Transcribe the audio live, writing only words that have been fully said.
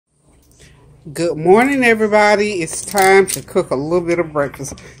Good morning, everybody. It's time to cook a little bit of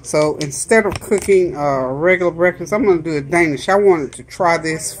breakfast. So instead of cooking regular breakfast, I'm going to do a Danish. I wanted to try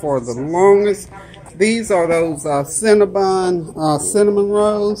this for the longest. These are those Cinnabon cinnamon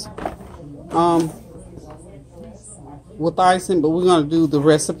rolls with icing, but we're going to do the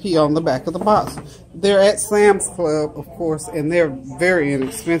recipe on the back of the box. They're at Sam's Club, of course, and they're very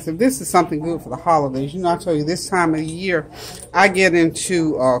inexpensive. This is something good for the holidays. You know, I tell you, this time of the year, I get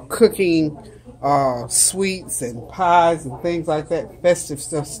into cooking sweets and pies and things like that, festive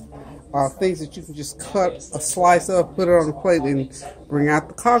stuff, things that you can just cut a slice of, put it on a plate, and bring out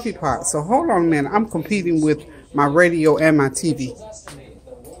the coffee pot. So hold on a minute. I'm competing with my radio and my TV.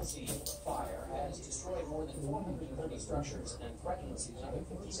 Structures and threatens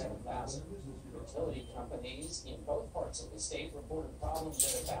 157,000. Utility companies in both parts of the state reported problems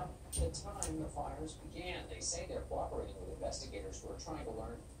at about the time the fires began. They say they're cooperating with investigators who are trying to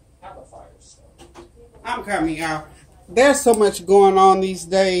learn how the fires started. I'm coming out. There's so much going on these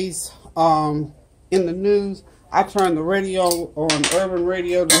days in the news. I turn the radio on, urban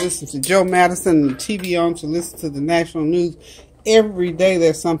radio, to listen to Joe Madison, and the TV on to listen to the national news. Every day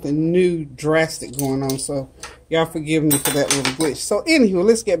there's something new, drastic going on. So y'all forgive me for that little glitch. So anywho,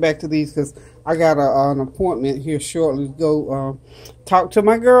 let's get back to these because I got an appointment here shortly to go talk to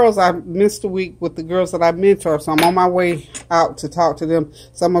my girls. I missed a week with the girls that I mentor, so I'm on my way out to talk to them.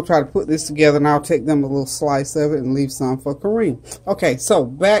 So I'm going to try to put this together, and I'll take them a little slice of it and leave some for Kareem. Okay, so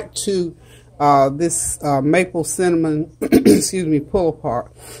back to this maple cinnamon, excuse me, pull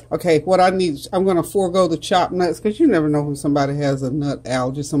apart. Okay, what I need, I'm going to forego the chopped nuts because you never know when somebody has a nut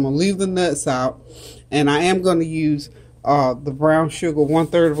allergy. So I'm going to leave the nuts out, and I am going to use the brown sugar,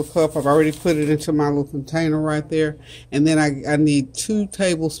 1/3 of a cup. I've already put it into my little container right there. And then I need 2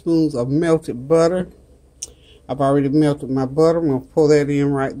 tablespoons of melted butter. I've already melted my butter. I'm going to pour that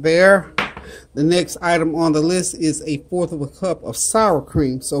in right there. The next item on the list is 1/4 of a cup of sour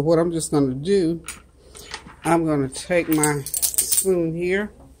cream. So what I'm just going to do, I'm going to take my spoon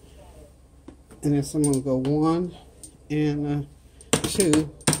here, and then I'm going to go 1 and 2.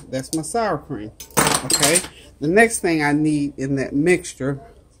 That's my sour cream. Okay. The next thing I need in that mixture,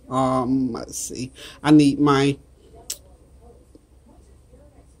 let's see, I need my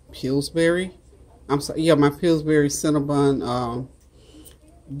Pillsbury. My Pillsbury Cinnabon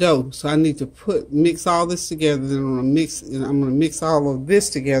dough. So I need to mix all this together. Then I'm gonna mix all of this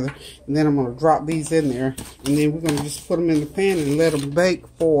together, and then I'm gonna drop these in there, and then we're gonna just put them in the pan and let them bake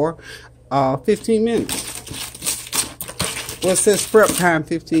for 15 minutes. Well, it says prep time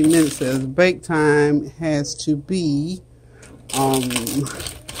 15 minutes. It says bake time has to be it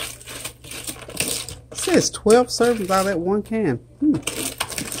says 12 servings out of that 1 can.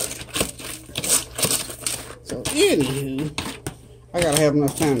 So anywho, I gotta have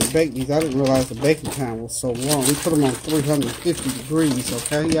enough time to bake these. I didn't realize the baking time was so long. We put them on 350 degrees,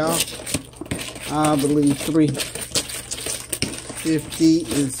 okay, y'all? I believe 350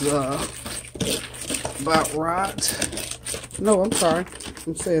 is about right. No, I'm sorry.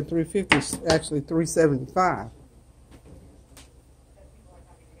 I'm saying 350 is actually 375.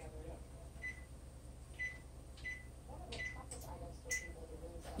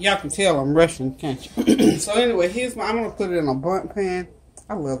 Y'all can tell I'm rushing, can't you? So anyway, I'm going to put it in a bundt pan.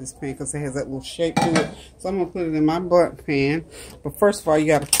 I love this pan because it has that little shape to it. So I'm going to put it in my bundt pan. But first of all, you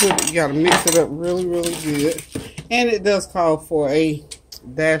got to mix it up really, really good. And it does call for a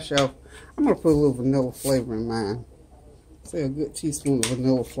dash of, I'm going to put a little vanilla flavor in mine. Say a good teaspoon of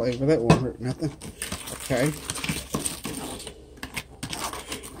vanilla flavor. That won't hurt nothing. Okay.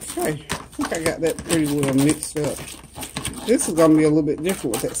 Okay. I think I got that pretty well mixed up. This is going to be a little bit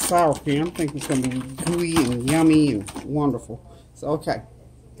different with that sour cream. I think it's going to be gooey and yummy and wonderful. So, okay.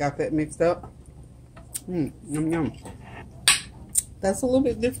 Got that mixed up. Yum, yum. That's a little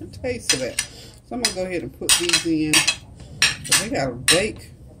bit different taste to that. So, I'm going to go ahead and put these in. But they got to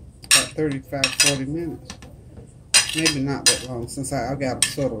bake about 35-40 minutes. Maybe not that long, since I got a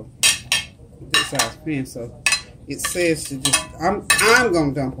sort of good size pan. So it says to just, I'm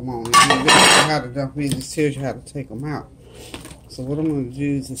gonna dump them on it. You don't know how to dump them in. It just tells you how to take them out. So what I'm gonna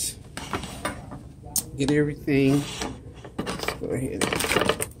do is just get everything. Let's go ahead and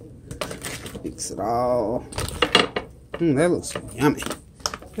mix it all. That looks yummy.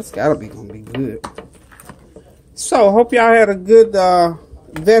 That's gotta be gonna be good. So hope y'all had a good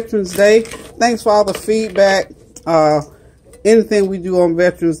Veterans Day. Thanks for all the feedback. Anything we do on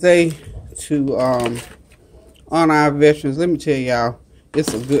Veterans Day to honor our veterans, let me tell y'all,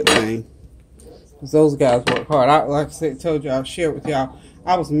 it's a good thing. Because those guys work hard. Like I said, told y'all, I'll share with y'all.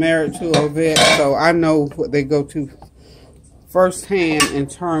 I was married to a vet, so I know what they go to firsthand in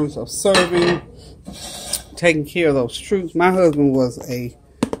terms of serving, taking care of those troops. My husband was a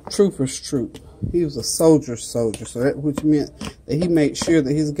trooper's troop. He was a soldier's soldier, so that which meant that he made sure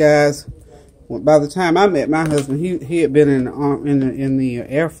that his guys. By the time I met my husband, he had been in the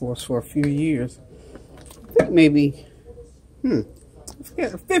Air Force for a few years. I think maybe, I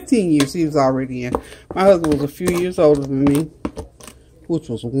forget, 15 years he was already in. My husband was a few years older than me, which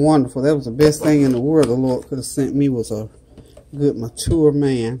was wonderful. That was the best thing in the world the Lord could have sent me, was a good, mature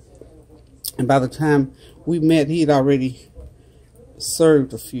man. And by the time we met, he'd already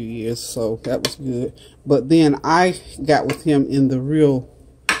served a few years, so that was good. But then I got with him in the real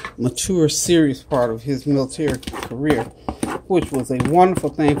mature, serious part of his military career, which was a wonderful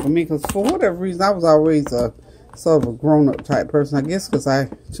thing for me, because for whatever reason, I was always a sort of a grown-up type person. I guess because I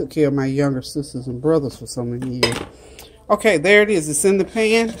took care of my younger sisters and brothers for so many years. Okay, there it is. It's in the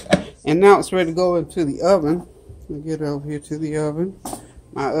pan, and now it's ready to go into the oven. Let me get over here to the oven.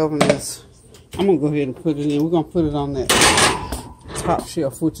 My oven is, I'm going to go ahead and put it in. We're going to put it on that top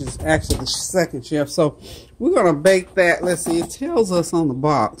shelf, which is actually the second shelf. So we're going to bake that. Let's see, it tells us on the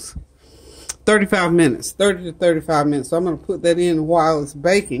box 35 minutes, 30 to 35 minutes. So I'm going to put that in while it's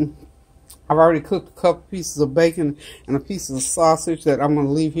baking. I've already cooked a couple pieces of bacon and a piece of sausage that I'm going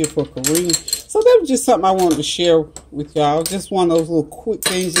to leave here for Kareem. So that was just something I wanted to share with y'all. Just one of those little quick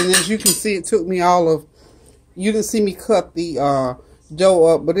things. And as you can see, it took me all of, you didn't see me cut the dough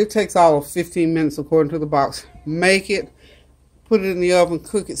up, but it takes all of 15 minutes according to the box. Make it, put it in the oven,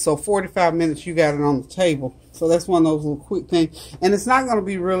 cook it. So 45 minutes, you got it on the table. So that's one of those little quick things. And it's not going to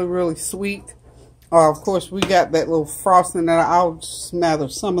be really, really sweet. Of course, we got that little frosting that I'll smother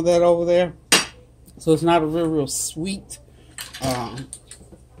some of that over there. So it's not a real sweet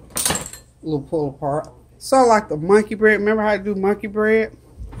little pull apart. So like the monkey bread. Remember how I do monkey bread?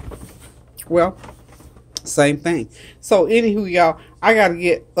 Well, same thing. So anywho, y'all, I got to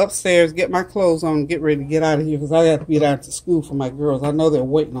get upstairs, get my clothes on, and get ready to get out of here, because I got to be down to school for my girls. I know they're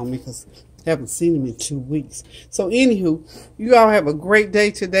waiting on me because I haven't seen them in 2 weeks. So anywho, you all have a great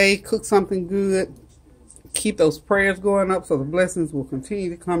day today. Cook something good. Keep those prayers going up so the blessings will continue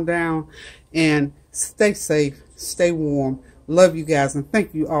to come down. And stay safe, stay warm. Love you guys, and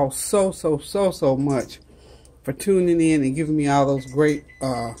thank you all so much for tuning in and giving me all those great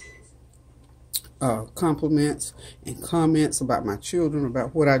compliments and comments about my children,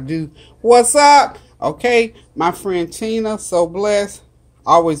 about what I do. What's up? Okay, my friend Tina, so blessed.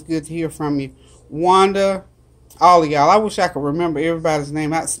 Always good to hear from you. Wanda, all of y'all. I wish I could remember everybody's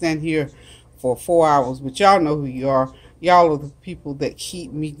name. I'd stand here for 4 hours, but y'all know who you are. Y'all are the people that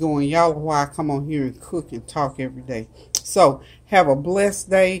keep me going. Y'all are why I come on here and cook and talk every day. So have a blessed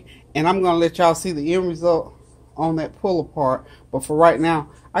day, and I'm going to let y'all see the end result on that pull apart. But for right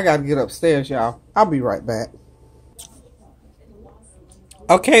now, I got to get upstairs, y'all. I'll be right back.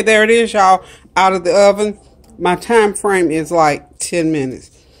 Okay, there it is, y'all. Out of the oven. My time frame is like 10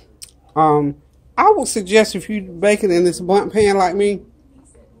 minutes. I would suggest if you bake it in this blunt pan like me,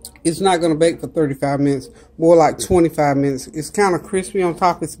 it's not going to bake for 35 minutes, more like 25 minutes. It's kind of crispy on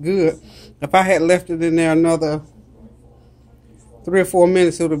top. It's good. If I had left it in there another 3 or 4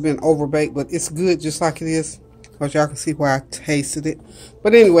 minutes, it would have been overbaked, but it's good just like it is, because y'all can see where I tasted it.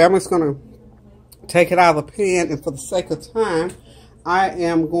 But anyway, I'm just going to take it out of the pan, and for the sake of time, I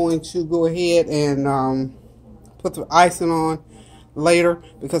am going to go ahead and put the icing on later,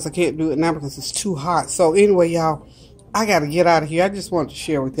 because I can't do it now because it's too hot. So anyway, y'all, I got to get out of here. I just wanted to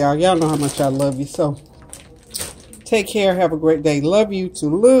share with y'all. Y'all know how much I love you. So take care. Have a great day. Love you.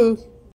 Toodaloo.